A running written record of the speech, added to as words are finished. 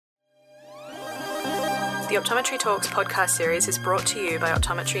The Optometry Talks podcast series is brought to you by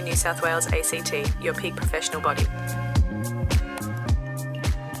Optometry New South Wales ACT, your peak professional body.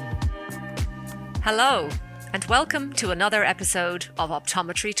 Hello, and welcome to another episode of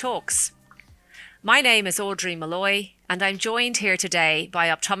Optometry Talks. My name is Audrey Malloy, and I'm joined here today by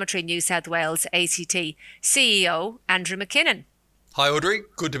Optometry New South Wales ACT CEO Andrew McKinnon. Hi Audrey,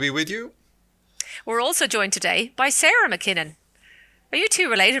 good to be with you. We're also joined today by Sarah McKinnon. Are you two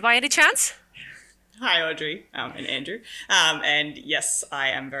related by any chance? Hi, Audrey and Andrew. And yes, I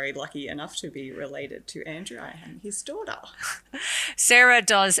am very lucky enough to be related to Andrew. I am his daughter. Sarah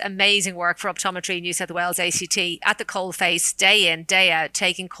does amazing work for Optometry New South Wales ACT at the coalface, day in, day out,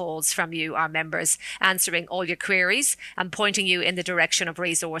 taking calls from you, our members, answering all your queries and pointing you in the direction of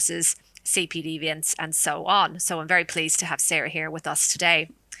resources, CPD events, and so on. So I'm very pleased to have Sarah here with us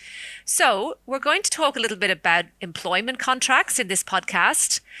today. So we're going to talk a little bit about employment contracts in this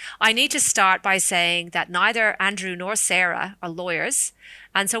podcast. I need to start by saying that neither Andrew nor Sarah are lawyers.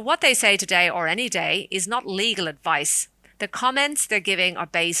 And so what they say today or any day is not legal advice. The comments they're giving are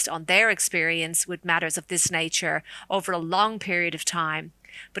based on their experience with matters of this nature over a long period of time.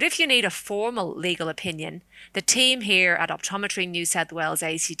 But if you need a formal legal opinion, the team here at Optometry New South Wales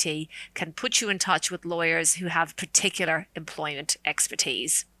ACT can put you in touch with lawyers who have particular employment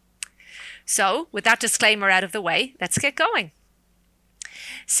expertise. So, with that disclaimer out of the way, let's get going.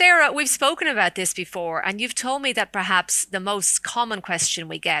 Sarah, we've spoken about this before, and you've told me that perhaps the most common question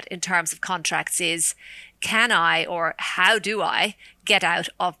we get in terms of contracts is, can I or how do I get out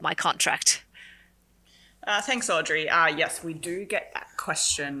of my contract? Thanks, Audrey. Yes, we do get that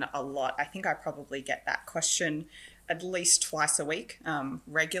question a lot. I think I probably get that question at least twice a week,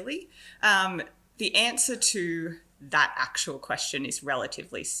 regularly. The answer to that actual question is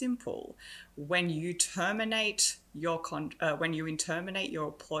relatively simple. When you terminate your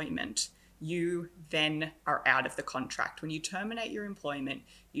employment, you then are out of the contract. When you terminate your employment,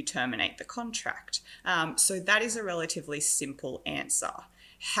 you terminate the contract. So that is a relatively simple answer.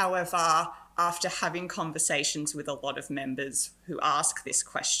 However, after having conversations with a lot of members who ask this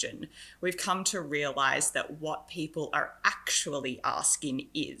question, we've come to realize that what people are actually asking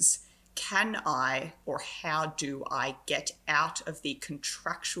is, can I or how do I get out of the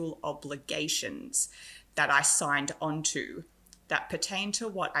contractual obligations that I signed onto that pertain to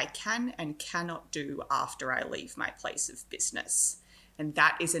what I can and cannot do after I leave my place of business? And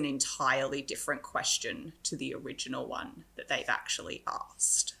that is an entirely different question to the original one that they've actually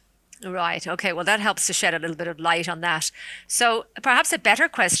asked. Right. Okay. Well, that helps to shed a little bit of light on that. So perhaps a better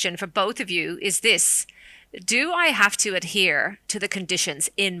question for both of you is this. Do I have to adhere to the conditions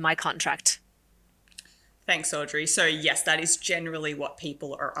in my contract? Thanks, Audrey. So yes, that is generally what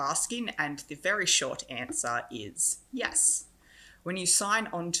people are asking. And the very short answer is yes. When you sign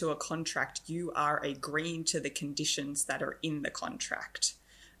onto a contract, you are agreeing to the conditions that are in the contract.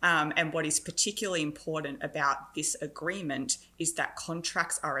 And what is particularly important about this agreement is that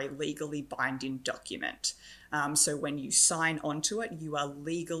contracts are a legally binding document. So when you sign onto it, you are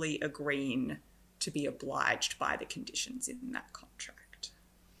legally agreeing to be obliged by the conditions in that contract.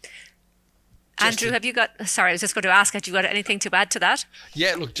 Andrew, have you got, sorry, I was just going to ask, have you got anything to add to that?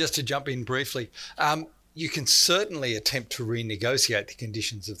 Yeah, look, just to jump in briefly, you can certainly attempt to renegotiate the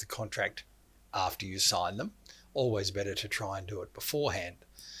conditions of the contract after you sign them. Always better to try and do it beforehand.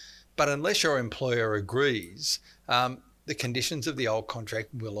 But unless your employer agrees, the conditions of the old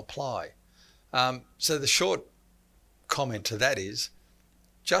contract will apply. So the short comment to that is,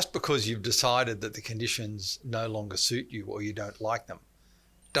 just because you've decided that the conditions no longer suit you or you don't like them,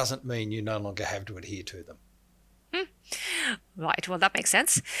 doesn't mean you no longer have to adhere to them. Right, well, that makes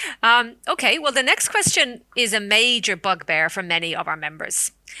sense. Okay, well, the next question is a major bugbear for many of our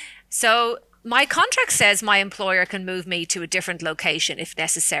members. So my contract says my employer can move me to a different location if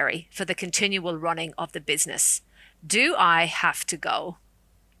necessary for the continual running of the business. Do I have to go?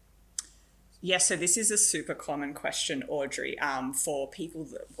 Yes, so this is a super common question, Audrey, for people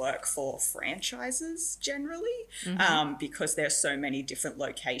that work for franchises generally, because there's so many different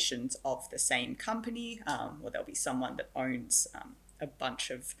locations of the same company, or there'll be someone that owns a bunch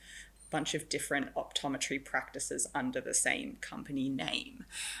of different optometry practices under the same company name.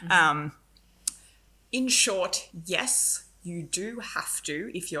 In short, yes, you do have to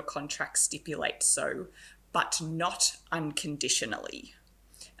if your contract stipulates so, but not unconditionally.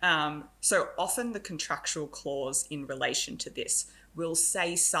 So often the contractual clause in relation to this will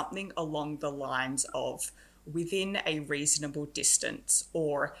say something along the lines of within a reasonable distance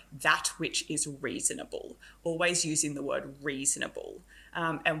or that which is reasonable, always using the word reasonable.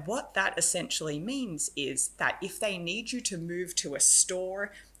 And what that essentially means is that if they need you to move to a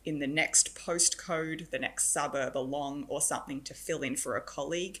store in the next postcode, the next suburb along, or something to fill in for a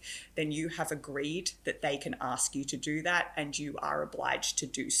colleague, then you have agreed that they can ask you to do that, and you are obliged to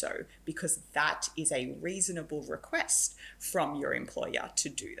do so, because that is a reasonable request from your employer to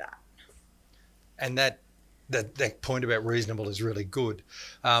do that. And that point about reasonable is really good,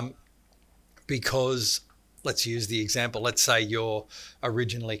 because let's use the example. Let's say you're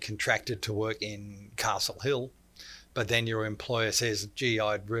originally contracted to work in Castle Hill, but then your employer says, gee,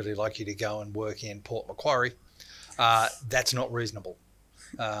 I'd really like you to go and work in Port Macquarie. That's not reasonable.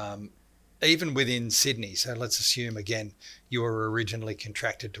 Even within Sydney. So let's assume, again, you were originally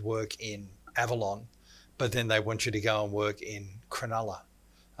contracted to work in Avalon, but then they want you to go and work in Cronulla.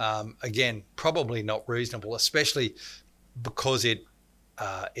 Again, probably not reasonable, especially because it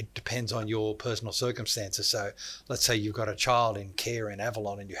depends on your personal circumstances. So let's say you've got a child in care in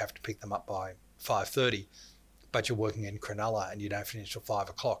Avalon and you have to pick them up by 5:30, but you're working in Cronulla and you don't finish till 5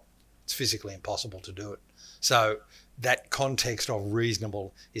 o'clock. It's physically impossible to do it. So that context of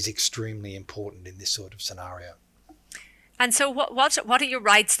reasonable is extremely important in this sort of scenario. And so what are your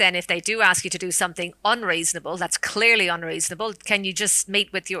rights then if they do ask you to do something unreasonable, that's clearly unreasonable? Can you just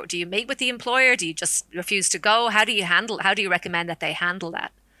do you meet with the employer? Do you just refuse to go? How do you recommend that they handle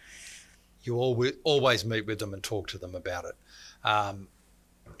that? You always meet with them and talk to them about it.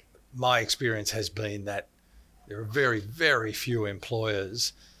 My experience has been that there are very, very few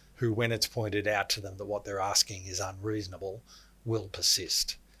employers who, when it's pointed out to them that what they're asking is unreasonable, will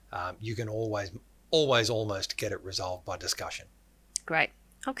persist. You can always almost get it resolved by discussion. Great.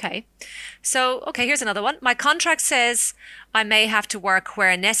 Okay. So, here's another one. My contract says I may have to work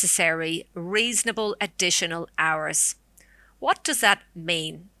where necessary, reasonable additional hours. What does that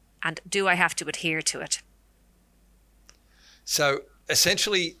mean? And do I have to adhere to it? So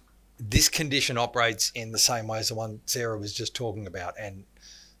essentially, this condition operates in the same way as the one Sarah was just talking about, and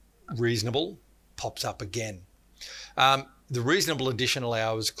reasonable pops up again. The reasonable additional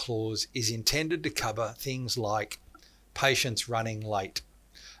hours clause is intended to cover things like patients running late,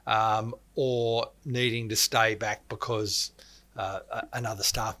 or needing to stay back because another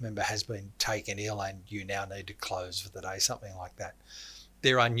staff member has been taken ill and you now need to close for the day, something like that.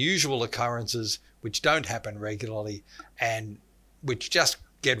 They're unusual occurrences which don't happen regularly and which just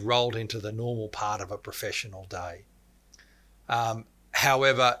get rolled into the normal part of a professional day.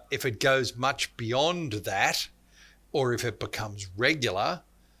 However, if it goes much beyond that, or if it becomes regular,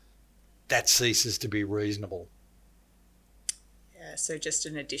 that ceases to be reasonable. Yeah, so just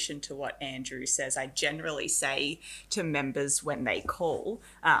in addition to what Andrew says, I generally say to members when they call,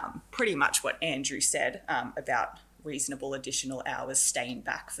 pretty much what Andrew said about reasonable additional hours staying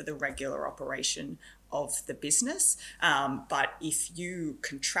back for the regular operation of the business. But if you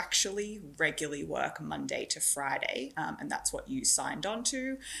contractually regularly work Monday to Friday, and that's what you signed on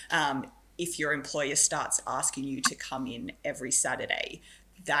to, if your employer starts asking you to come in every Saturday,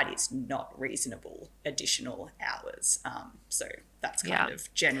 that is not reasonable additional hours. So that's kind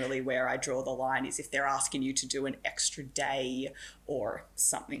of generally where I draw the line, is if they're asking you to do an extra day or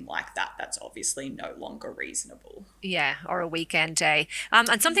something like that, that's obviously no longer reasonable. Yeah, or a weekend day.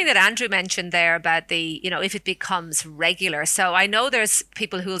 And something that Andrew mentioned there about if it becomes regular. So I know there's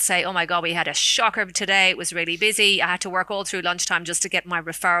people who will say, oh my God, we had a shocker today. It was really busy. I had to work all through lunchtime just to get my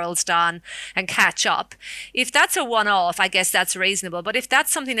referrals done and catch up. If that's a one-off, I guess that's reasonable. But if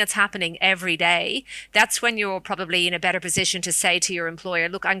that's something that's happening every day, that's when you're probably in a better position to say to your employer,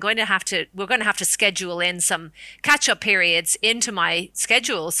 look, we're going to have to schedule in some catch-up periods into my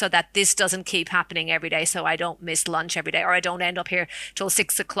schedule so that this doesn't keep happening every day, so I don't miss lunch every day, or I don't end up here till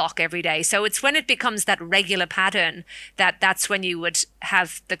 6 o'clock every day. So it's when it becomes that regular pattern that's when you would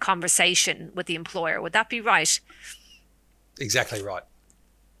have the conversation with the employer. Would that be right? Exactly right.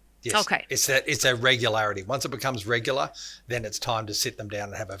 Yes. Okay. It's a regularity. Once it becomes regular, then it's time to sit them down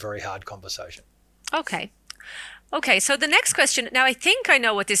and have a very hard conversation. Okay, so the next question, now I think I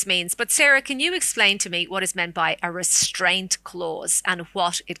know what this means, but Sarah, can you explain to me what is meant by a restraint clause and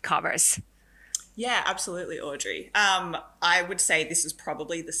what it covers? Yeah, absolutely, Audrey. I would say this is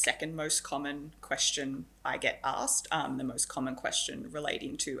probably the second most common question I get asked, the most common question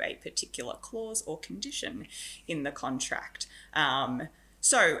relating to a particular clause or condition in the contract.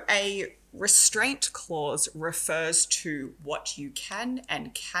 So a restraint clause refers to what you can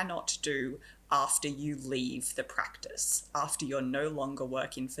and cannot do after you leave the practice. After you're no longer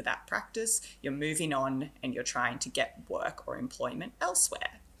working for that practice, you're moving on and you're trying to get work or employment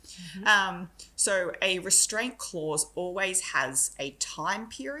elsewhere. Mm-hmm. So a restraint clause always has a time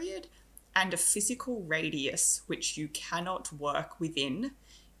period and a physical radius which you cannot work within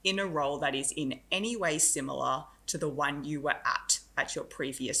in a role that is in any way similar to the one you were at at your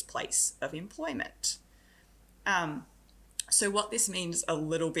previous place of employment. So what this means a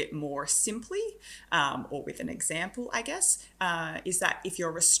little bit more simply, or with an example, I guess, is that if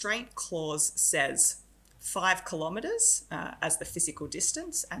your restraint clause says 5 kilometres as the physical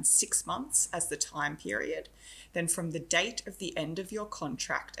distance and 6 months as the time period, then from the date of the end of your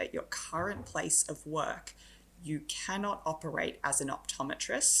contract at your current place of work, you cannot operate as an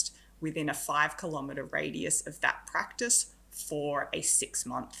optometrist within a 5 kilometre radius of that practice for a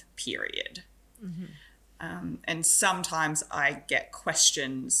 6-month period. Mm-hmm. And sometimes I get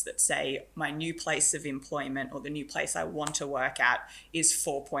questions that say my new place of employment or the new place I want to work at is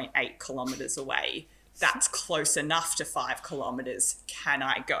 4.8 kilometres away. That's close enough to 5 kilometres. Can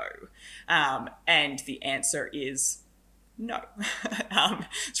I go? And the answer is no.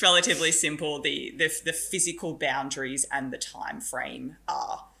 It's relatively simple. The physical boundaries and the time frame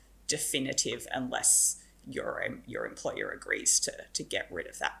are definitive unless your employer agrees to get rid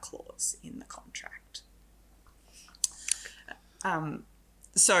of that clause in the contract.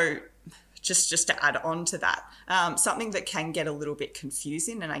 So just to add on to that, something that can get a little bit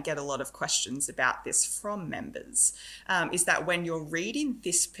confusing, and I get a lot of questions about this from members, is that when you're reading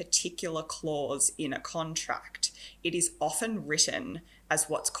this particular clause in a contract, it is often written as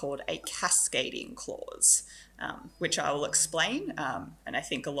what's called a cascading clause, which I will explain. And I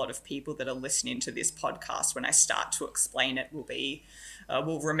think a lot of people that are listening to this podcast, when I start to explain it,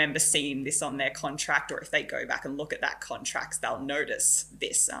 will remember seeing this on their contract, or if they go back and look at that contract, they'll notice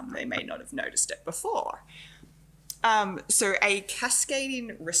this. They may not have noticed it before. So a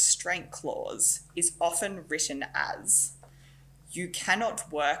cascading restraint clause is often written as, you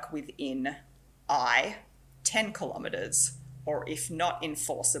cannot work within I, 10 kilometres, or if not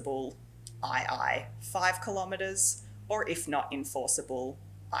enforceable, II, 5 kilometres, or if not enforceable,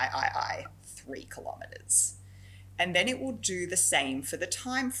 III, 3 kilometres. And then it will do the same for the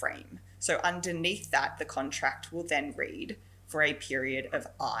time frame. So underneath that, the contract will then read for a period of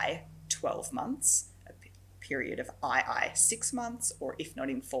I, 12 months, a period of II, 6 months, or if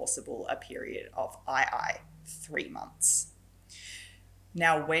not enforceable, a period of II, 3 months.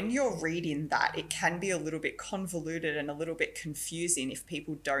 Now, when you're reading that, it can be a little bit convoluted and a little bit confusing if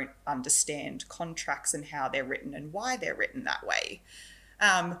people don't understand contracts and how they're written and why they're written that way.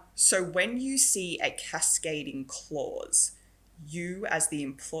 So when you see a cascading clause, you as the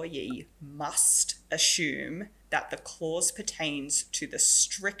employee must assume that the clause pertains to the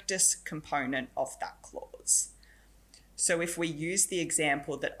strictest component of that clause. So if we use the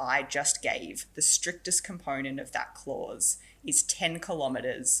example that I just gave, the strictest component of that clause is 10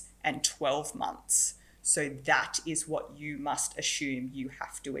 kilometres and 12 months. So that is what you must assume you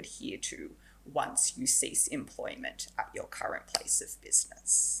have to adhere to once you cease employment at your current place of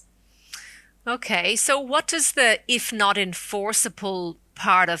business. Okay, so what does the if not enforceable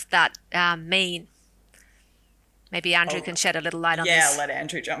part of that mean? Maybe Andrew can shed a little light on this. Yeah, let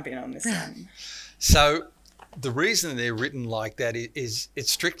Andrew jump in on this one. So the reason they're written like that is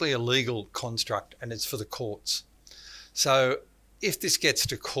it's strictly a legal construct and it's for the courts. So if this gets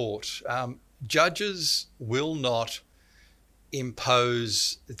to court, judges will not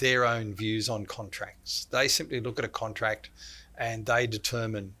impose their own views on contracts. They simply look at a contract and they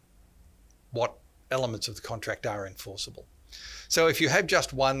determine what elements of the contract are enforceable. So if you have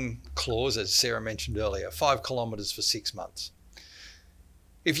just one clause, as Sarah mentioned earlier, 5 kilometres for 6 months,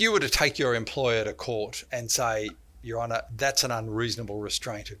 if you were to take your employer to court and say, Your Honour, that's an unreasonable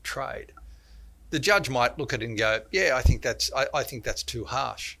restraint of trade, the judge might look at it and go, yeah, I think that's too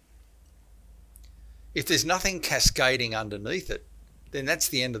harsh. If there's nothing cascading underneath it, then that's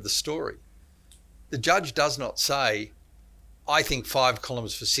the end of the story. The judge does not say, I think 5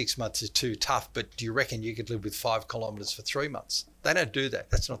 kilometres for 6 months is too tough, but do you reckon you could live with 5 kilometres for 3 months? They don't do that.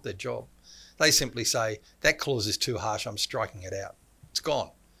 That's not their job. They simply say, that clause is too harsh, I'm striking it out. It's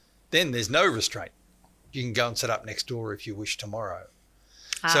gone. Then there's no restraint. You can go and set up next door if you wish tomorrow.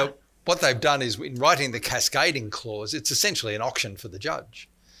 So what they've done is, in writing the cascading clause, it's essentially an auction for the judge.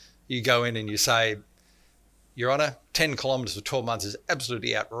 You go in and you say, Your Honour, 10 kilometres for 12 months is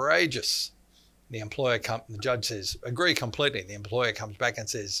absolutely outrageous. The judge says, agree completely. The employer comes back and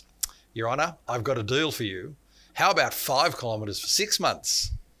says, Your Honour, I've got a deal for you. How about 5 kilometres for 6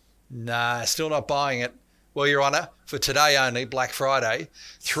 months? Nah, still not buying it. Well, Your Honour, for today only, Black Friday,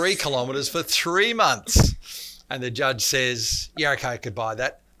 3 kilometres for 3 months. And the judge says, yeah, okay, I could buy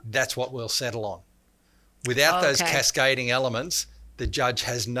that. That's what we'll settle on. Without those cascading elements, the judge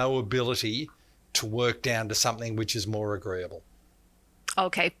has no ability to work down to something which is more agreeable.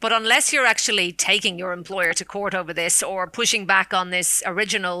 Okay, but unless you're actually taking your employer to court over this or pushing back on this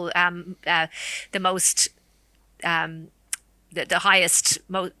original, the most the highest,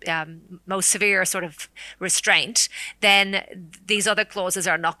 most severe sort of restraint, then these other clauses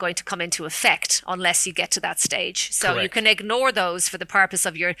are not going to come into effect unless you get to that stage. So Correct. you can ignore those for the purpose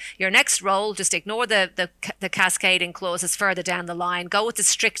of your next role. Just ignore the cascading clauses further down the line. Go with the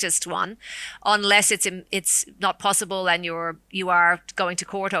strictest one, unless it's not possible and you are going to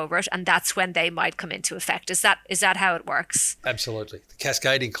court over it, and that's when they might come into effect. Is that how it works? Absolutely. The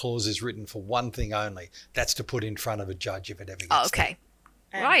cascading clause is written for one thing only. That's to put in front of a judge if it ever gets Oh, okay.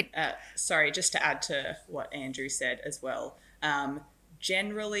 And, Right. Sorry, just to add to what Andrew said as well.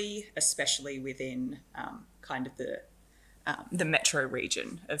 Generally, especially within kind of the metro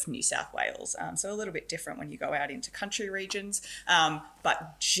region of New South Wales, so a little bit different when you go out into country regions,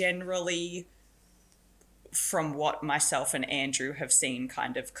 but generally, from what myself and Andrew have seen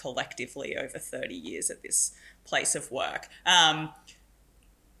kind of collectively over 30 years at this place of work,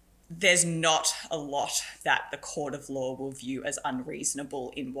 there's not a lot that the court of law will view as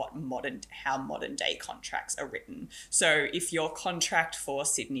unreasonable in how modern day contracts are written. So if your contract for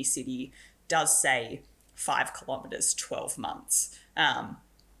Sydney City does say 5 kilometres, 12 months,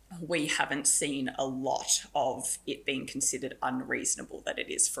 we haven't seen a lot of it being considered unreasonable that it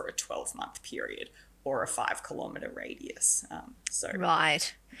is for a 12-month period or a 5 kilometre radius.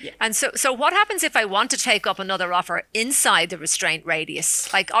 Right. Yeah. And so what happens if I want to take up another offer inside the restraint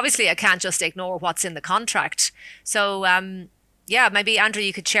radius? Like, obviously I can't just ignore what's in the contract. So maybe Andrew,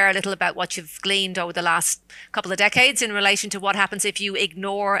 you could share a little about what you've gleaned over the last couple of decades in relation to what happens if you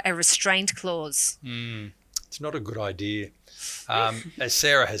ignore a restraint clause. It's not a good idea. As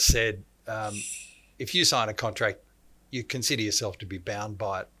Sarah has said, if you sign a contract, you consider yourself to be bound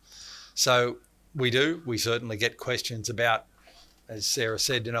by it. So we certainly get questions about, as Sarah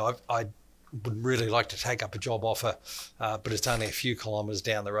said, I would really like to take up a job offer, but it's only a few kilometres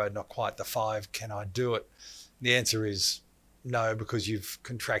down the road, not quite the 5. Can I do it? The answer is no, because you've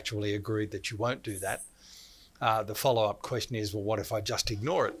contractually agreed that you won't do that. The follow-up question is, well, what if I just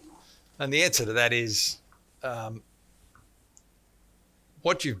ignore it? And the answer to that is,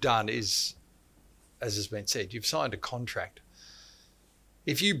 what you've done is, as has been said, you've signed a contract.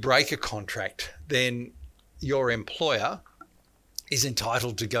 If you break a contract, then your employer is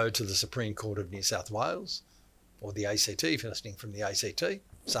entitled to go to the Supreme Court of New South Wales, or the ACT, if you're listening from the ACT,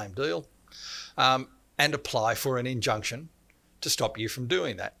 same deal, and apply for an injunction to stop you from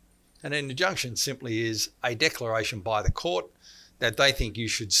doing that. And an injunction simply is a declaration by the court that they think you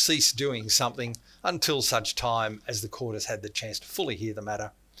should cease doing something until such time as the court has had the chance to fully hear the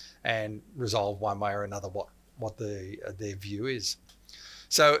matter and resolve one way or another what their view is.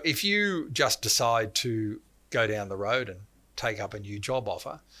 So if you just decide to go down the road and take up a new job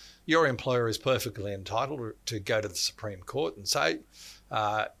offer, your employer is perfectly entitled to go to the Supreme Court and say,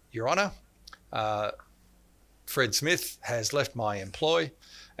 Your Honour, Fred Smith has left my employ,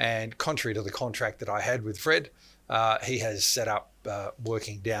 and contrary to the contract that I had with Fred, he has set up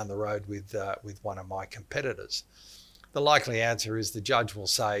working down the road with one of my competitors. The likely answer is the judge will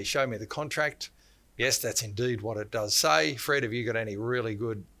say, show me the contract. Yes, that's indeed what it does say. Fred, have you got any really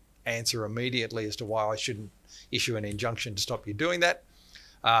good answer immediately as to why I shouldn't issue an injunction to stop you doing that?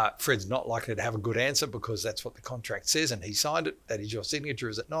 Fred's not likely to have a good answer because that's what the contract says and he signed it. That is your signature,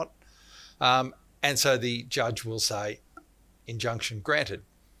 is it not? And so the judge will say, injunction granted.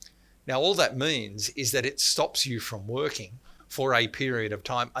 Now, all that means is that it stops you from working for a period of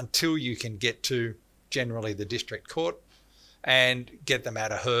time until you can get to generally the district court and get the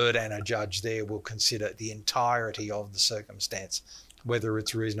matter heard, and a judge there will consider the entirety of the circumstance, whether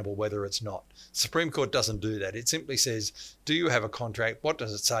it's reasonable, whether it's not. Supreme Court doesn't do that. It simply says, do you have a contract? What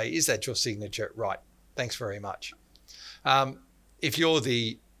does it say? Is that your signature? Right. Thanks very much. If you're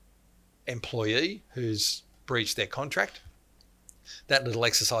the employee who's breached their contract, that little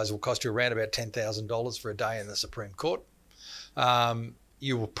exercise will cost you around about $10,000 for a day in the Supreme Court.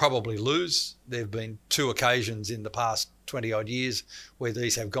 You will probably lose. There have been 2 occasions in the past 20 odd years where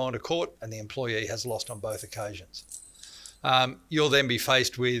these have gone to court and the employee has lost on both occasions. You'll then be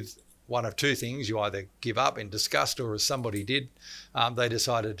faced with one of 2 things. You either give up in disgust, or as somebody did, they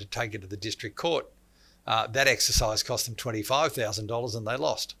decided to take it to the district court. That exercise cost them $25,000 and they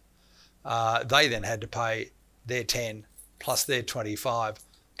lost. They then had to pay their 10 plus their 25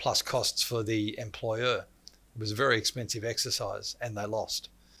 plus costs for the employer. It was a very expensive exercise and they lost.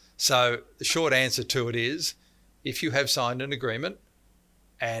 So the short answer to it is, if you have signed an agreement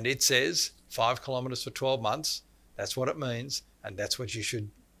and it says 5 kilometres for 12 months, that's what it means, and that's what you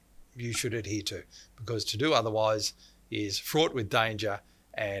should adhere to, because to do otherwise is fraught with danger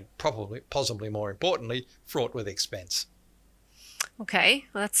and possibly more importantly, fraught with expense. Okay,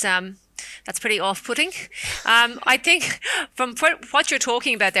 well, that's That's pretty off-putting. I think from what you're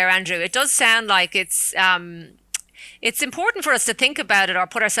talking about there, Andrew, it does sound like it's important for us to think about it or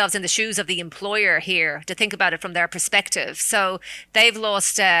put ourselves in the shoes of the employer here to think about it from their perspective. So they've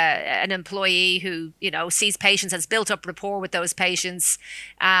lost an employee who, sees patients, has built up rapport with those patients,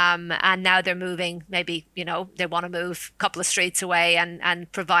 and now they're moving. Maybe, they want to move a couple of streets away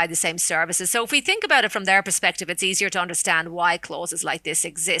and provide the same services. So if we think about it from their perspective, it's easier to understand why clauses like this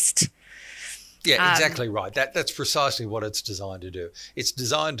exist. Yeah, exactly right. That's precisely what it's designed to do. It's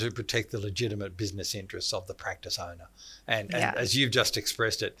designed to protect the legitimate business interests of the practice owner. And as you've just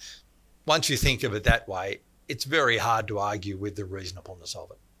expressed it, once you think of it that way, it's very hard to argue with the reasonableness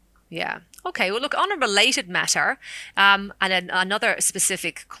of it. Yeah. Okay. Well, look, on a related matter, and another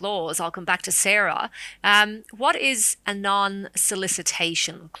specific clause, I'll come back to Sarah. What is a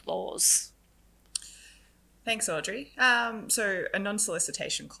non-solicitation clause? Thanks, Audrey. So a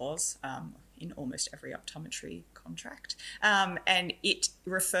non-solicitation clause in almost every optometry contract, and it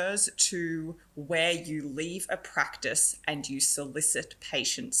refers to where you leave a practice and you solicit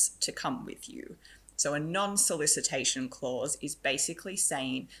patients to come with you. So a non-solicitation clause is basically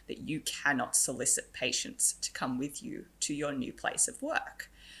saying that you cannot solicit patients to come with you to your new place of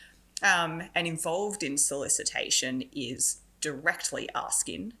work. And involved in solicitation is directly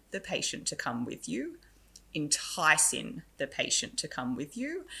asking the patient to come with you, enticing the patient to come with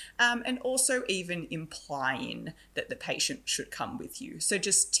you, and also even implying that the patient should come with you. So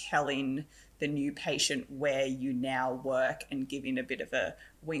just telling the new patient where you now work and giving a bit of a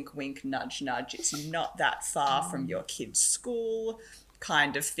wink, wink, nudge, nudge. It's not that far from your kid's school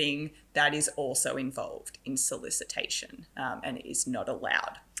kind of thing. That is also involved in solicitation, and it is not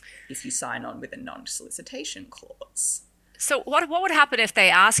allowed if you sign on with a non-solicitation clause. So what would happen if they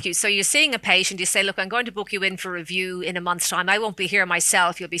ask you, so you're seeing a patient, you say, look, I'm going to book you in for review in a month's time. I won't be here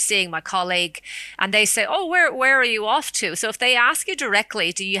myself. You'll be seeing my colleague. And they say, oh, where are you off to? So if they ask you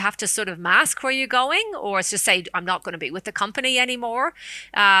directly, do you have to sort of mask where you're going, or just say, I'm not going to be with the company anymore?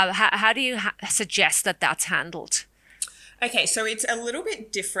 How do you suggest that that's handled? Okay, so it's a little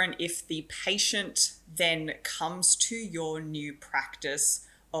bit different if the patient then comes to your new practice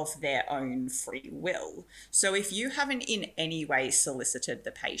of their own free will. So if you haven't in any way solicited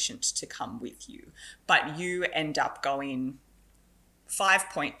the patient to come with you, but you end up going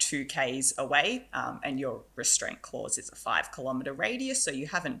 5.2 Ks away, and your restraint clause is a 5-kilometre radius, so you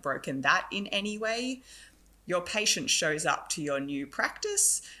haven't broken that in any way, your patient shows up to your new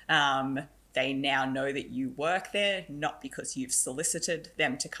practice. They now know that you work there, not because you've solicited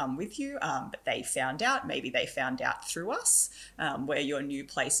them to come with you, but they found out, maybe they found out through us, where your new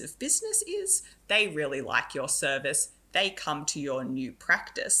place of business is. They really like your service. They come to your new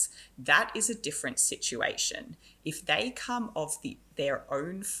practice. That is a different situation. If they come of their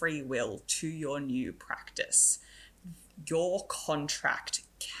own free will to your new practice, your contract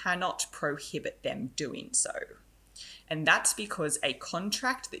cannot prohibit them doing so. And that's because a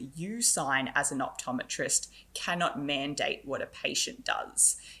contract that you sign as an optometrist cannot mandate what a patient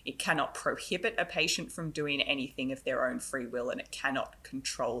does. It cannot prohibit a patient from doing anything of their own free will, and it cannot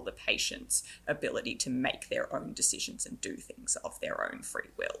control the patient's ability to make their own decisions and do things of their own free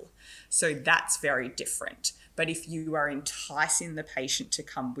will. So that's very different. But if you are enticing the patient to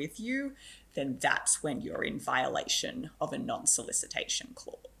come with you, then that's when you're in violation of a non-solicitation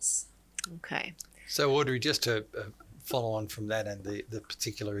clause. Okay. So Audrey, just to follow on from that and the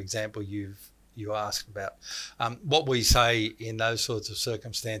particular example you asked about, what we say in those sorts of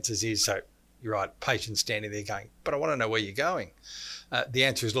circumstances is, so you're right, patient standing there going, but I want to know where you're going. The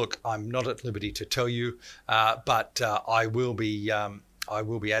answer is, look, I'm not at liberty to tell you, but I will be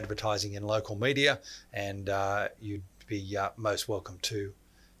advertising in local media, and you'd be most welcome to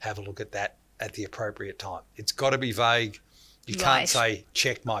have a look at that at the appropriate time. It's got to be vague. You can't say,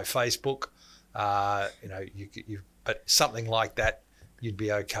 check my Facebook. But something like that, you'd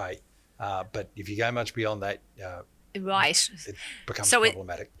be okay. But if you go much beyond that, right, it becomes so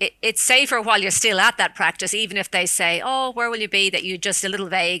problematic. It's safer while you're still at that practice, even if they say, oh, where will you be, that you're just a little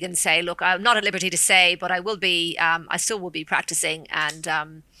vague and say, look, I'm not at liberty to say, but I will be, I still will be practicing,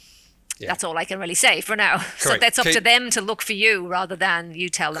 and that's all I can really say for now. Correct. So that's up to them to look for you rather than you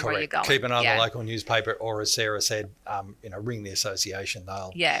tell them where you're going. Keep an eye on the local newspaper, or as Sarah said, ring the association.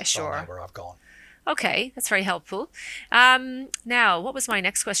 They'll know where I've gone. Okay, that's very helpful. Now, what was my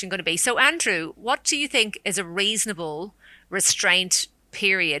next question going to be? So, Andrew, what do you think is a reasonable restraint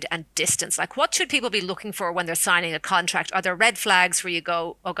period and distance? Like, what should people be looking for when they're signing a contract? Are there red flags where you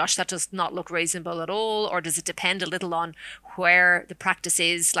go, oh gosh, that does not look reasonable at all? Or does it depend a little on where the practice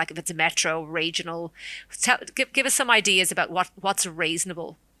is, like if it's a metro, regional? Give us some ideas about what's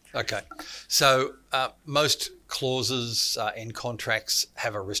reasonable. Okay. So most clauses in contracts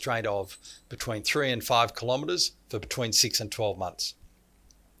have a restraint of between 3 and 5 kilometres for between 6 and 12 months.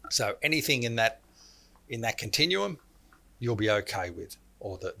 So anything in that continuum, you'll be okay with,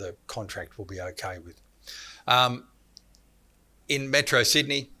 or the contract will be okay with. In Metro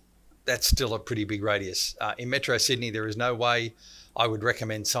Sydney, that's still a pretty big radius. In Metro Sydney, there is no way I would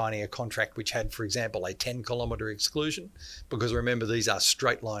recommend signing a contract which had, for example, a 10 kilometre exclusion, because remember, these are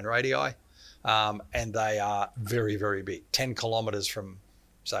straight line radii, and they are very, very big. 10 kilometres from,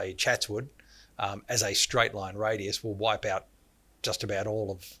 say, Chatswood as a straight line radius will wipe out just about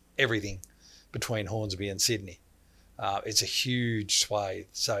all of everything between Hornsby and Sydney. It's a huge swathe,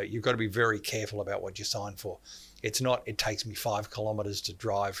 so you've got to be very careful about what you sign for. It's not, it takes me 5 kilometres to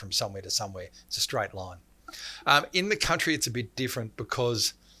drive from somewhere to somewhere. It's a straight line. In the country, it's a bit different,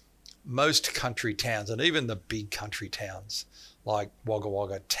 because most country towns, and even the big country towns like Wagga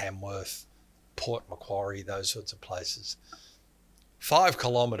Wagga, Tamworth, Port Macquarie, those sorts of places, 5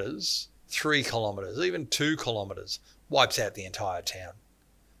 kilometres, 3 kilometres, even 2 kilometres wipes out the entire town.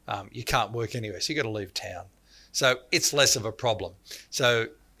 You can't work anywhere, so you've got to leave town. So it's less of a problem. So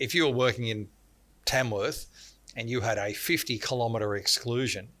if you were working in Tamworth and you had a 50 kilometre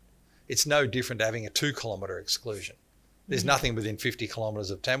exclusion, it's no different to having a 2 kilometre exclusion. There's nothing within 50 kilometres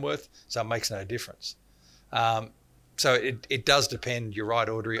of Tamworth, so it makes no difference. So it does depend, you're right,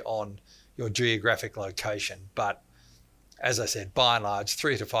 Audrey, on your geographic location. But as I said, by and large,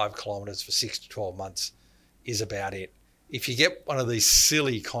 3 to 5 kilometres for 6 to 12 months is about it. If you get one of these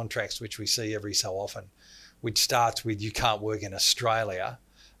silly contracts, which we see every so often, which starts with you can't work in Australia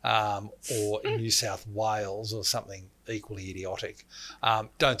or in New South Wales or something equally idiotic,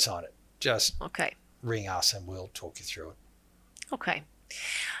 don't sign it. Just ring us and we'll talk you through it.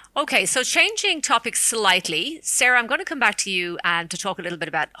 Okay, so changing topics slightly, Sarah, I'm going to come back to you and to talk a little bit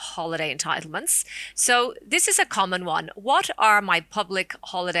about holiday entitlements. So this is a common one. What are my public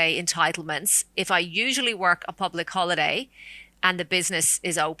holiday entitlements if I usually work a public holiday and the business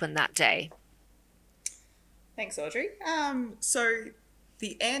is open that day? Thanks, Audrey. So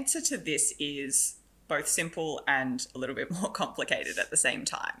the answer to this is both simple and a little bit more complicated at the same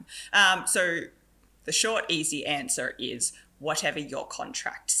time. So the short, easy answer is whatever your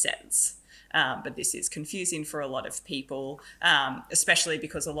contract says. But this is confusing for a lot of people, especially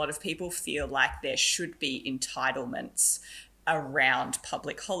because a lot of people feel like there should be entitlements around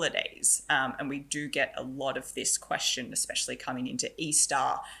public holidays. And we do get a lot of this question, especially coming into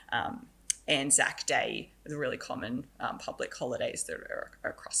Easter, Anzac Day, the really common public holidays that are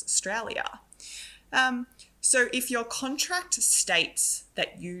across Australia. So if your contract states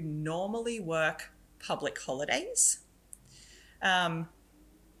that you normally work public holidays,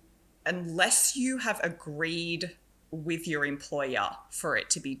 unless you have agreed with your employer for it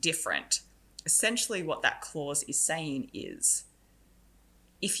to be different, essentially what that clause is saying is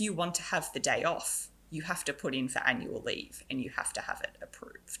if you want to have the day off, you have to put in for annual leave and you have to have it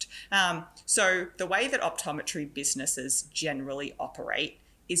approved. So the way that optometry businesses generally operate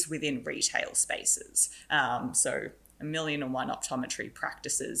is within retail spaces. So 1,000,001 optometry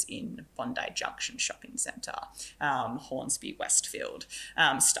practices in Bondi Junction Shopping Centre, Hornsby, Westfield,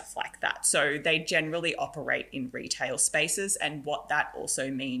 stuff like that. So they generally operate in retail spaces, and what that also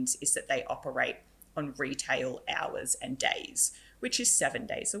means is that they operate on retail hours and days, which is 7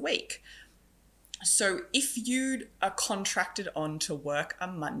 days a week. So if you are contracted on to work a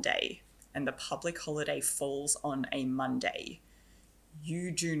Monday and the public holiday falls on a Monday,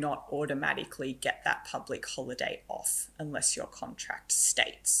 you do not automatically get that public holiday off unless your contract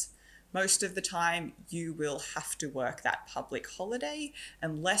states. Most of the time, you will have to work that public holiday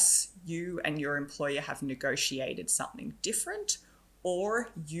unless you and your employer have negotiated something different, or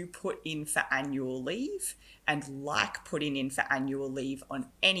you put in for annual leave. And like putting in for annual leave on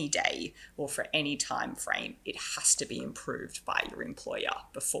any day or for any time frame, it has to be approved by your employer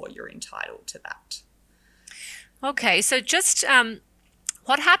before you're entitled to that. Okay, so just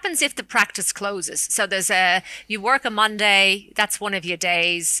what happens if the practice closes? So you work a Monday, that's one of your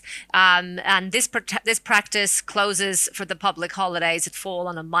days, and this practice closes for the public holidays that fall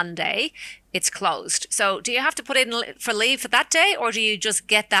on a Monday. It's closed. So do you have to put in for leave for that day, or do you just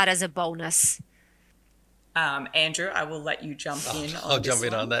get that as a bonus? Andrew, I will let you jump in. I'll jump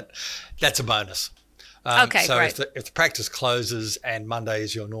in on that. That's a bonus. Okay, so great. if the practice closes and Monday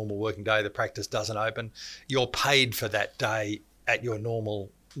is your normal working day, the practice doesn't open, you're paid for that day at your normal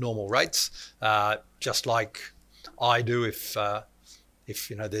rates, just like I do if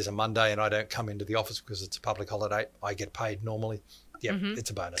there's a Monday and I don't come into the office because it's a public holiday, I get paid normally yep, it's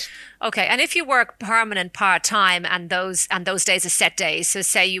a bonus. Okay, and if you work permanent part-time and those days are set days, so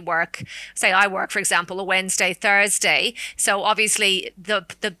say I work, for example, a Wednesday, Thursday, so obviously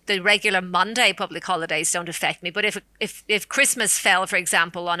the regular Monday public holidays don't affect me, but if Christmas fell, for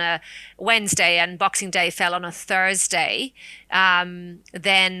example, on a Wednesday and Boxing Day fell on a Thursday,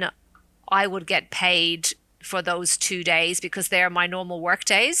 then I would get paid for those 2 days because they're my normal work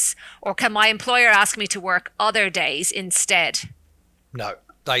days? Or can my employer ask me to work other days instead? No,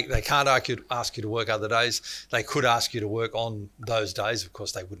 they can't ask you to work other days. They could ask you to work on those days. Of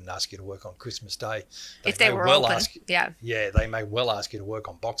course, they wouldn't ask you to work on Christmas Day. If they were open, yeah. Yeah, they may well ask you to work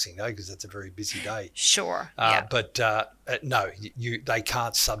on Boxing Day because that's a very busy day. Sure, yeah. But no, they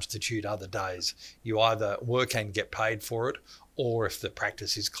can't substitute other days. You either work and get paid for it, or if the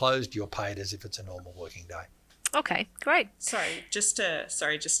practice is closed, you're paid as if it's a normal working day. Okay, great. Sorry, just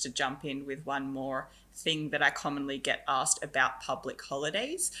to jump in with one more thing that I commonly get asked about public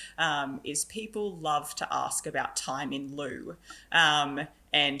holidays, is people love to ask about time in lieu. And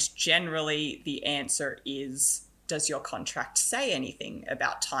generally the answer is, does your contract say anything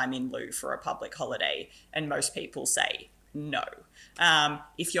about time in lieu for a public holiday? And most people say no.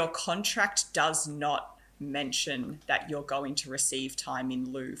 If your contract does not mention that you're going to receive time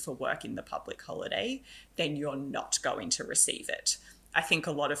in lieu for work in the public holiday, then you're not going to receive it. I think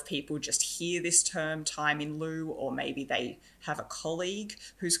a lot of people just hear this term time in lieu, or maybe they have a colleague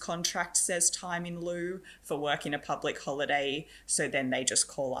whose contract says time in lieu for work in a public holiday. So then they just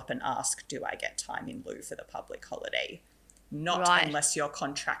call up and ask, do I get time in lieu for the public holiday? Not right. Unless your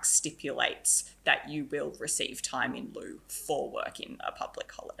contract stipulates that you will receive time in lieu for work in a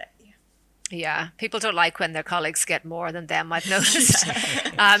public holiday. Yeah, people don't like when their colleagues get more than them, I've noticed.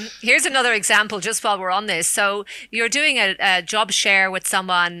 Here's another example just while we're on this. So you're doing a job share with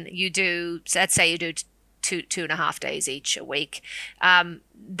someone, let's say you do 2.5 days each a week.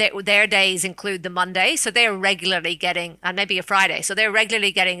 Their days include the Monday, so they're regularly getting, and maybe a Friday, so they're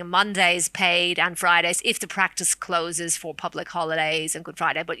regularly getting Mondays paid and Fridays if the practice closes for public holidays and Good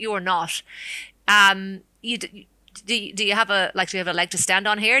Friday, but you're not. Do you have a leg to stand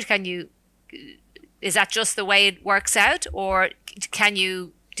on here? Is that just the way it works out, or can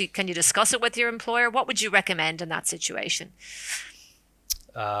you discuss it with your employer? What would you recommend in that situation?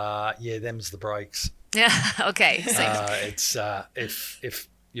 Them's the breaks. Yeah. Okay. It's if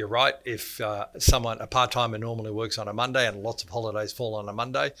you're right, if a part-timer normally works on a Monday and lots of holidays fall on a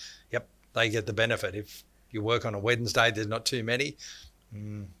Monday, yep, they get the benefit. If you work on a Wednesday, there's not too many.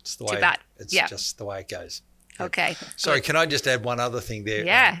 It's the way. Too bad. It's just the way it goes. Yep. Okay. Sorry, can I just add one other thing there?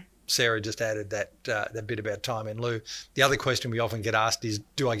 Yeah. Sarah just added that bit about time in lieu. The other question we often get asked is,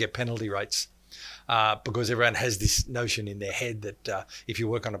 do I get penalty rates? Because everyone has this notion in their head that if you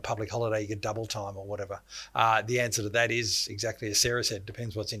work on a public holiday, you get double time or whatever. The answer to that is exactly as Sarah said,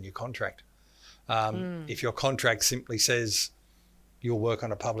 depends what's in your contract. If your contract simply says you'll work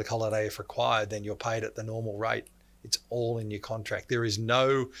on a public holiday if required, then you're paid at the normal rate. It's all in your contract. There is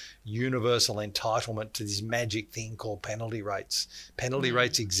no universal entitlement to this magic thing called penalty rates. Penalty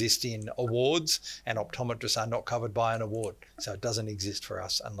rates exist in awards, and optometrists are not covered by an award. So it doesn't exist for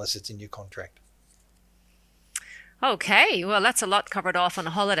us unless it's in your contract. Okay, well, that's a lot covered off on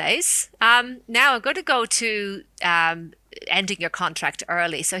holidays. Now I'm going to go to ending your contract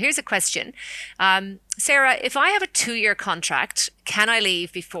early. So here's a question. Sarah, if I have a 2-year contract, can I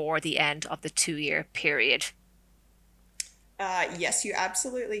leave before the end of the 2-year period? Yes, you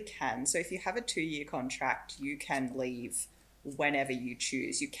absolutely can. So if you have a 2-year contract, you can leave whenever you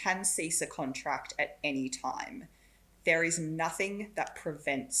choose. You can cease a contract at any time. There is nothing that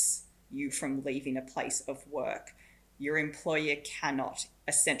prevents you from leaving a place of work. Your employer cannot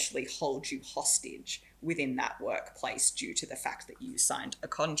essentially hold you hostage within that workplace due to the fact that you signed a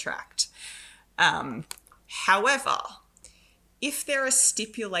contract. However, if there are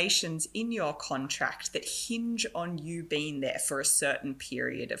stipulations in your contract that hinge on you being there for a certain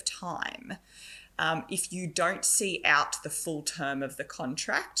period of time, if you don't see out the full term of the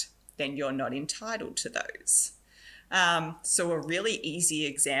contract, then you're not entitled to those. So a really easy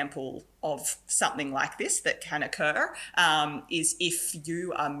example of something like this that can occur is if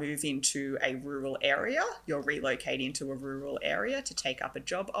you are moving to a rural area, you're relocating to a rural area to take up a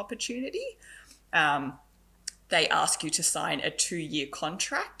job opportunity. They ask you to sign a 2-year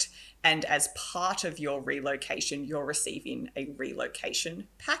contract, and as part of your relocation, you're receiving a relocation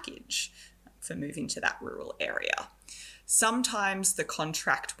package for moving to that rural area. Sometimes the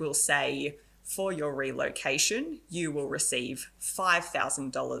contract will say, for your relocation, you will receive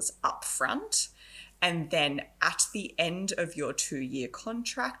 $5,000 upfront, And then at the end of your 2-year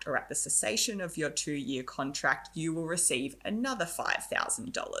contract, or at the cessation of your 2-year contract, you will receive another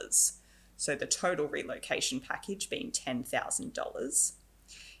 $5,000. So the total relocation package being $10,000.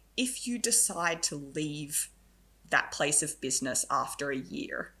 If you decide to leave that place of business after a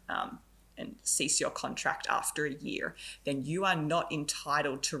year, and cease your contract after a year, then you are not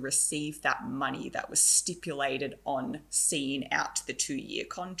entitled to receive that money that was stipulated on seeing out the 2-year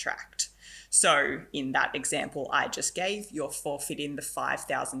contract. So in that example I just gave, you're forfeiting the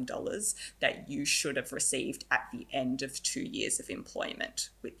 $5,000 that you should have received at the end of 2 years of employment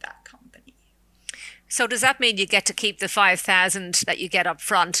with that company. So does that mean you get to keep the $5,000 that you get up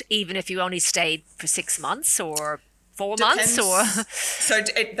front, even if you only stayed for 6 months or 4 months? Or so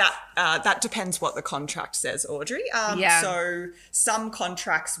that depends what the contract says, Audrey. So some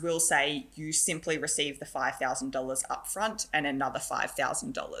contracts will say you simply receive the $5,000 up front and another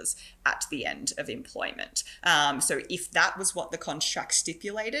 $5,000 at the end of employment. So if that was what the contract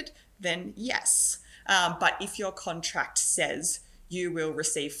stipulated, then yes. But if your contract says you will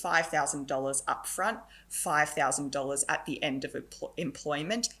receive $5,000 up front, $5,000 at the end of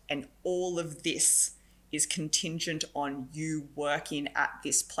employment, and all of this is contingent on you working at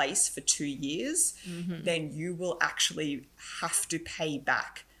this place for 2 years, then you will actually have to pay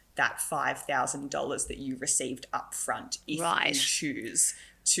back that $5,000 that you received up front if you choose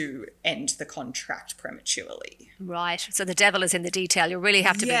to end the contract prematurely. Right. So the devil is in the detail. You really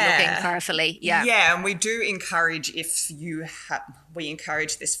have to be looking carefully. Yeah, and we do encourage we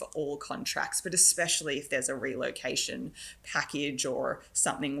encourage this for all contracts, but especially if there's a relocation package or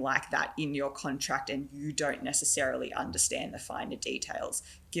something like that in your contract and you don't necessarily understand the finer details,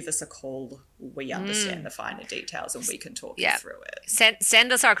 give us a call. We understand the finer details and we can talk you through it.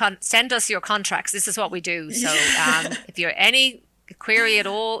 Send us your contracts. This is what we do. So if you're any query at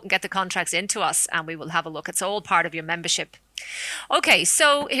all, get the contracts into us and we will have a look. It's all part of your membership. Okay,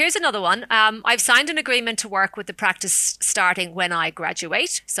 so here's another one. I've signed an agreement to work with the practice starting when I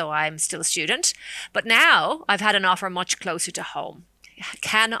graduate, so I'm still a student, but now I've had an offer much closer to home.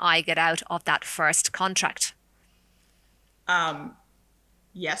 Can I get out of that first contract?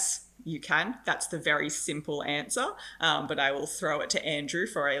 Yes, you can. That's the very simple answer, but I will throw it to Andrew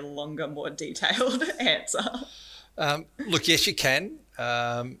for a longer, more detailed answer. Look, yes, you can.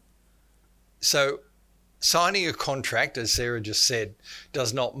 So signing a contract, as Sarah just said,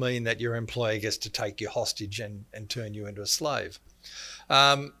 does not mean that your employer gets to take you hostage and turn you into a slave.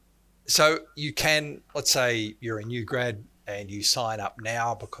 So you can, let's say you're a new grad and you sign up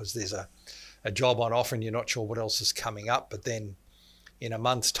now because there's a job on offer and you're not sure what else is coming up, but then in a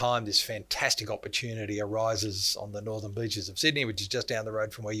month's time, this fantastic opportunity arises on the northern beaches of Sydney, which is just down the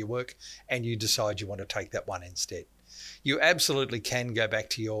road from where you work, and you decide you want to take that one instead. You absolutely can go back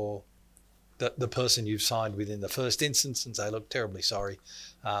to the person you've signed with in the first instance and say, look, terribly sorry,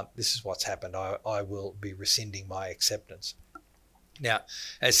 this is what's happened. I will be rescinding my acceptance. Now,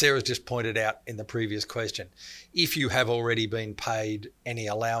 as Sarah just pointed out in the previous question, if you have already been paid any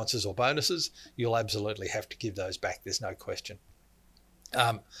allowances or bonuses, you'll absolutely have to give those back. There's no question.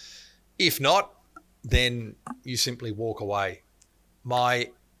 If not, then you simply walk away. My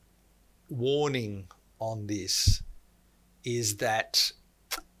warning on this is that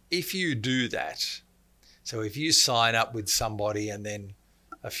if you do that, so if you sign up with somebody and then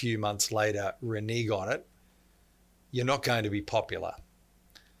a few months later renege on it, you're not going to be popular.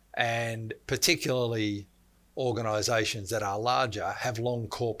 And particularly organisations that are larger have long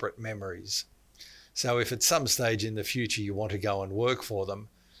corporate memories. So if at some stage in the future you want to go and work for them,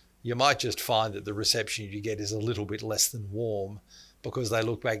 you might just find that the reception you get is a little bit less than warm because they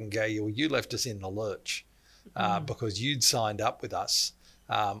look back and go, well, you left us in the lurch because you'd signed up with us.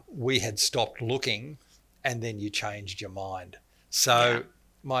 We had stopped looking and then you changed your mind. So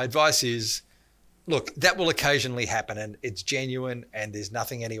my advice is, look, that will occasionally happen and it's genuine and there's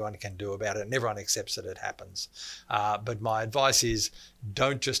nothing anyone can do about it and everyone accepts that it happens. But my advice is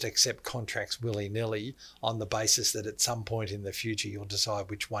don't just accept contracts willy-nilly on the basis that at some point in the future you'll decide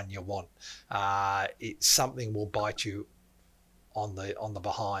which one you want. Something will bite you on the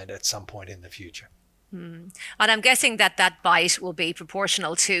behind at some point in the future. And I'm guessing that bite will be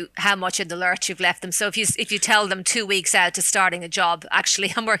proportional to how much in the lurch you've left them. So if you tell them 2 weeks out to starting a job,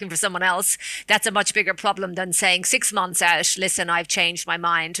 actually I'm working for someone else, that's a much bigger problem than saying 6 months out, listen, I've changed my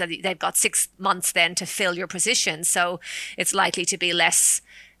mind. They've got 6 months then to fill your position. So it's likely to be less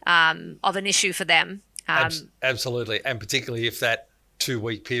of an issue for them. Absolutely. And particularly if that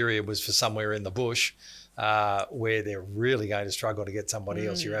 2-week period was for somewhere in the bush where they're really going to struggle to get somebody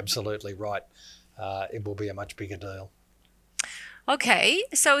else, you're absolutely right. It will be a much bigger deal. Okay,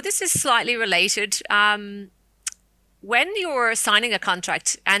 so this is slightly related. When you're signing a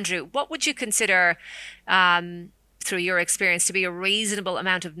contract, Andrew, what would you consider, through your experience, to be a reasonable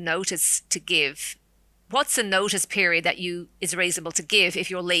amount of notice to give? What's the notice period that is reasonable to give if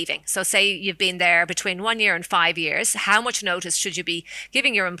you're leaving? So say you've been there between 1 year and 5 years. How much notice should you be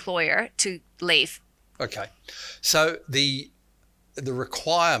giving your employer to leave? Okay. So the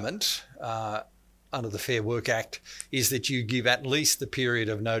requirement under the Fair Work Act is that you give at least the period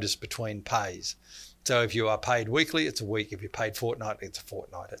of notice between pays. So if you are paid weekly, it's a week. If you're paid fortnightly, it's a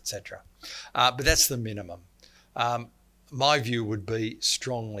fortnight, etc. But that's the minimum. My view would be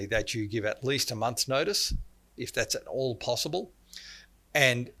strongly that you give at least a month's notice, if that's at all possible.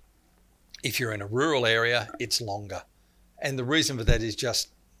 And if you're in a rural area, it's longer. And the reason for that is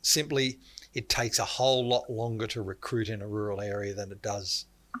just simply it takes a whole lot longer to recruit in a rural area than it does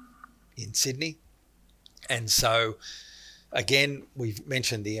in Sydney. And so, again, we've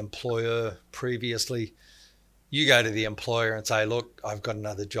mentioned the employer previously. You go to the employer and say, look, I've got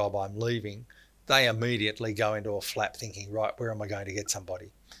another job, I'm leaving. They immediately go into a flap thinking, right, where am I going to get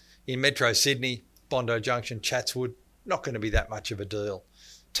somebody? In Metro Sydney, Bondi Junction, Chatswood, not going to be that much of a deal.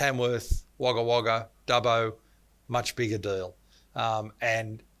 Tamworth, Wagga Wagga, Dubbo, much bigger deal.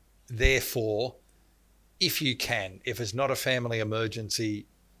 And therefore, if you can, if it's not a family emergency,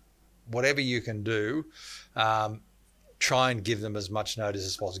 whatever you can do, try and give them as much notice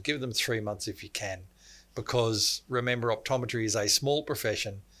as possible. Give them 3 months if you can, because remember, optometry is a small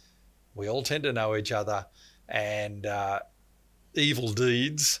profession. We all tend to know each other, and evil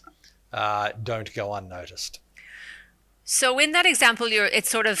deeds don't go unnoticed. So in that example,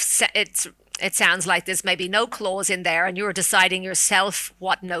 it sounds like there's maybe no clause in there and you're deciding yourself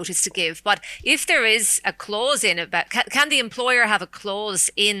what notice to give. But if there is a clause in about, can the employer have a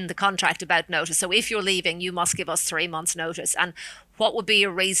clause in the contract about notice? So if you're leaving, you must give us 3 months notice. And what would be a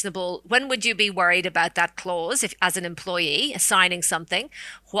reasonable, when would you be worried about that clause if, as an employee, signing something?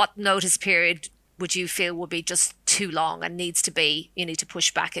 What notice period would you feel would be just too long and you need to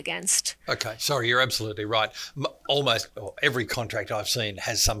push back against? Okay, sorry, you're absolutely right. Almost every contract I've seen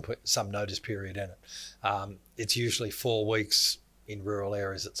has some notice period in it. It's usually 4 weeks. In rural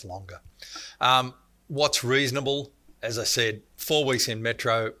areas, it's longer. What's reasonable? As I said, 4 weeks in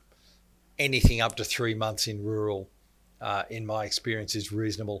metro, anything up to 3 months in rural, in my experience, is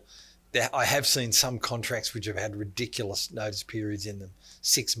reasonable. I have seen some contracts which have had ridiculous notice periods in them,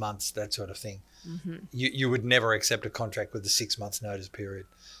 6 months, that sort of thing. Mm-hmm. You would never accept a contract with a 6 months notice period.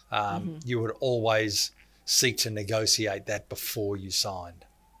 You would always seek to negotiate that before you signed.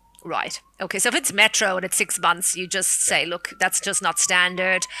 Right. Okay. So if it's metro and it's 6 months, you just say, look, that's just not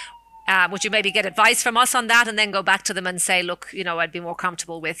standard. Would you maybe get advice from us on that and then go back to them and say, look, I'd be more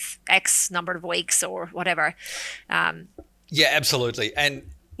comfortable with X number of weeks or whatever? Yeah, absolutely. And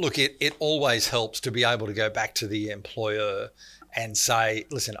look, it always helps to be able to go back to the employer and say,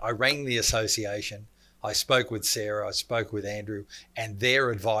 listen, I rang the association, I spoke with Sarah, I spoke with Andrew, and their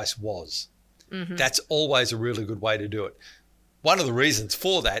advice was. Mm-hmm. That's always a really good way to do it. One of the reasons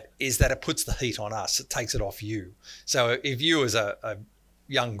for that is that it puts the heat on us. It takes it off you. So if you as a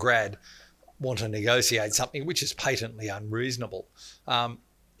young grad want to negotiate something which is patently unreasonable,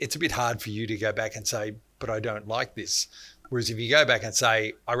 it's a bit hard for you to go back and say, but I don't like this. Whereas if you go back and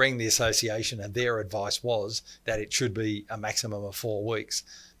say, I rang the association and their advice was that it should be a maximum of 4 weeks,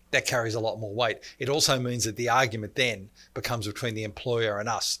 that carries a lot more weight. It also means that the argument then becomes between the employer and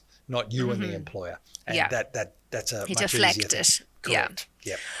us, not you and the employer. And that's a much easier thing. Correct.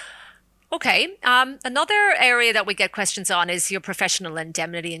 Yeah. Okay. Another area that we get questions on is your professional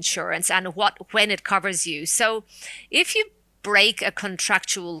indemnity insurance and when it covers you. So if you break a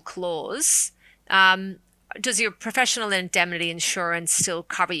contractual clause, does your professional indemnity insurance still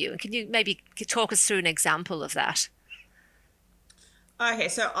cover you? And can you maybe talk us through an example of that? Okay,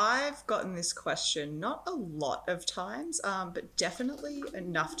 so I've gotten this question not a lot of times, but definitely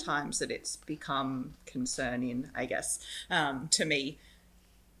enough times that it's become concerning, I guess, to me.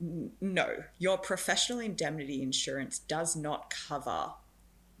 No, your professional indemnity insurance does not cover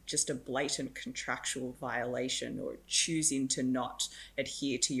just a blatant contractual violation or choosing to not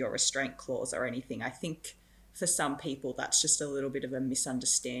adhere to your restraint clause or anything. I think for some people that's just a little bit of a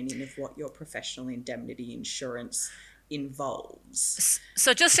misunderstanding of what your professional indemnity insurance involves.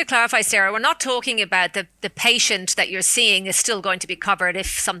 So just to clarify, Sarah, we're not talking about the patient that you're seeing is still going to be covered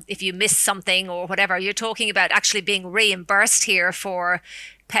if you miss something or whatever. You're talking about actually being reimbursed here for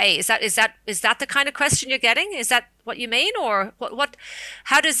pay. Is that the kind of question you're getting? Is that what you mean, or what?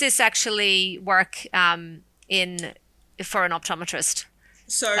 How does this actually work for an optometrist?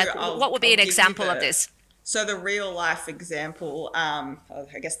 So what would be an example of this? So the real life example, I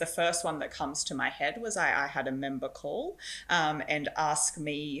guess the first one that comes to my head was I had a member call and ask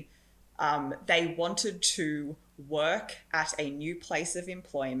me, they wanted to work at a new place of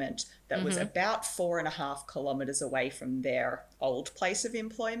employment that was about 4.5 kilometres away from their old place of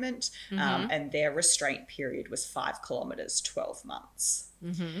employment, and their restraint period was 5 kilometres, 12 months.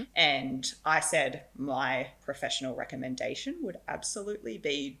 And I said my professional recommendation would absolutely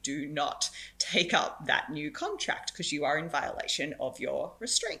be, do not take up that new contract because you are in violation of your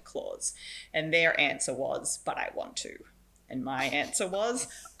restraint clause. And their answer was, but I want to. And my answer was,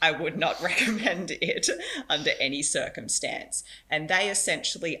 I would not recommend it under any circumstance. And they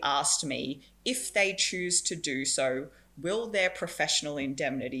essentially asked me, if they choose to do so, will their professional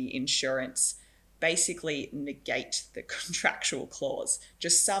indemnity insurance basically negate the contractual clause?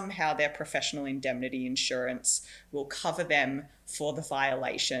 Just somehow their professional indemnity insurance will cover them for the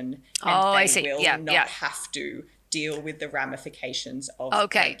violation, and they will not have to deal with the ramifications of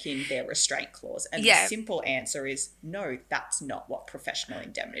breaking their restraint clause. And the simple answer is no, that's not what professional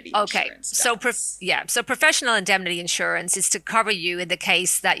indemnity insurance does. So professional indemnity insurance is to cover you in the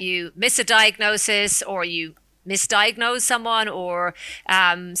case that you miss a diagnosis, or you misdiagnose someone, or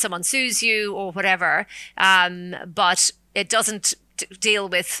someone sues you or whatever, but it doesn't deal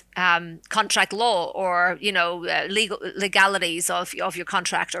with contract law or legalities of your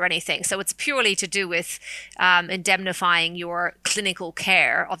contract or anything. So it's purely to do with indemnifying your clinical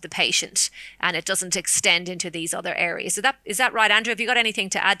care of the patient, and it doesn't extend into these other areas. So is that right, Andrew? Have you got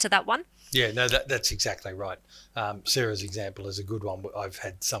anything to add to that one? Yeah, no, that's exactly right. Sarah's example is a good one. I've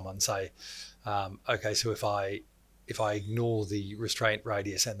had someone say, okay, so if I ignore the restraint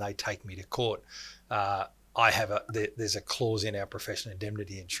radius and they take me to court, there's a clause in our professional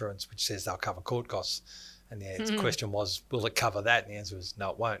indemnity insurance which says they'll cover court costs. And the question was, will it cover that? And the answer was,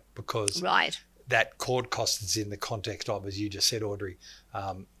 no, it won't, because that court cost is in the context of, as you just said, Audrey,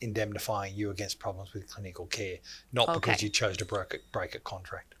 indemnifying you against problems with clinical care, not because you chose to break a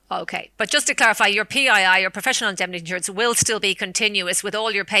contract. Okay. But just to clarify, your PII, your professional indemnity insurance, will still be continuous with all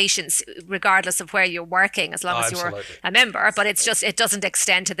your patients, regardless of where you're working, as long as you're a member. But it's just, it doesn't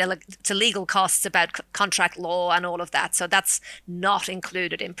extend to legal costs about contract law and all of that. So that's not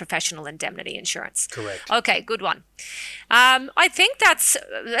included in professional indemnity insurance. Correct. Okay, good one. I think that's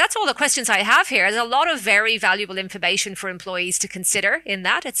all the questions I have here. There's a lot of very valuable information for employees to consider in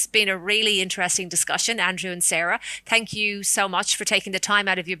that. It's been a really interesting discussion, Andrew and Sarah. Thank you so much for taking the time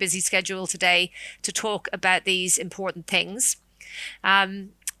out of your busy schedule today to talk about these important things.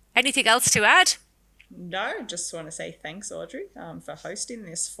 Anything else to add? No, just want to say thanks, Audrey, for hosting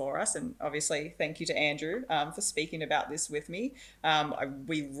this for us. And obviously, thank you to Andrew for speaking about this with me.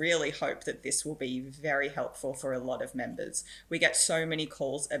 We really hope that this will be very helpful for a lot of members. We get so many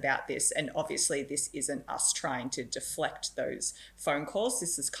calls about this, and obviously this isn't us trying to deflect those phone calls.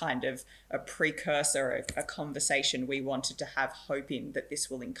 This is kind of a precursor of a conversation we wanted to have, hoping that this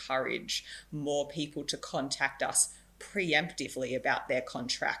will encourage more people to contact us preemptively about their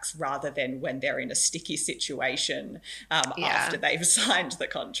contracts rather than when they're in a sticky situation after they've signed the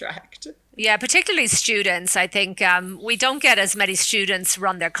contract. Yeah, particularly students. I think we don't get as many students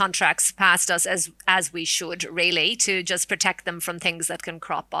run their contracts past us as we should, really, to just protect them from things that can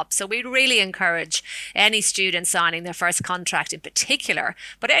crop up. So we really encourage any student signing their first contract in particular,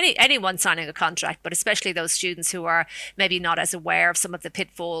 but anyone signing a contract, but especially those students who are maybe not as aware of some of the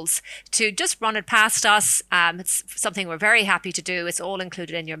pitfalls, to just run it past us. It's something we're very happy to do. It's all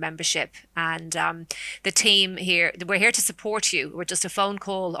included in your membership. And the team here, we're here to support you. We're just a phone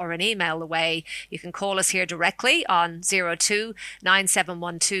call or an email away. You can call us here directly on 02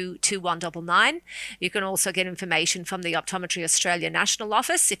 9712 2199. You can also get information from the Optometry Australia National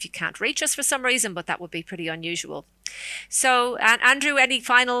Office if you can't reach us for some reason, but that would be pretty unusual. So, Andrew, any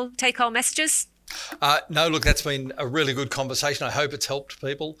final take-home messages? No, look, that's been a really good conversation. I hope it's helped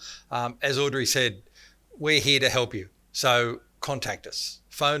people. As Audrey said, we're here to help you. So contact us,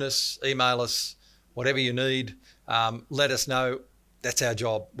 phone us, email us, whatever you need. Let us know. That's our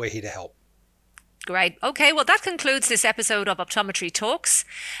job. We're here to help. Great. Okay, well, that concludes this episode of Optometry Talks.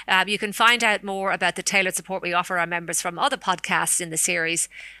 You can find out more about the tailored support we offer our members from other podcasts in the series.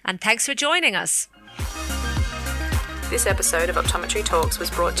 And thanks for joining us. This episode of Optometry Talks was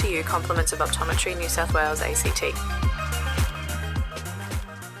brought to you compliments of Optometry New South Wales ACT.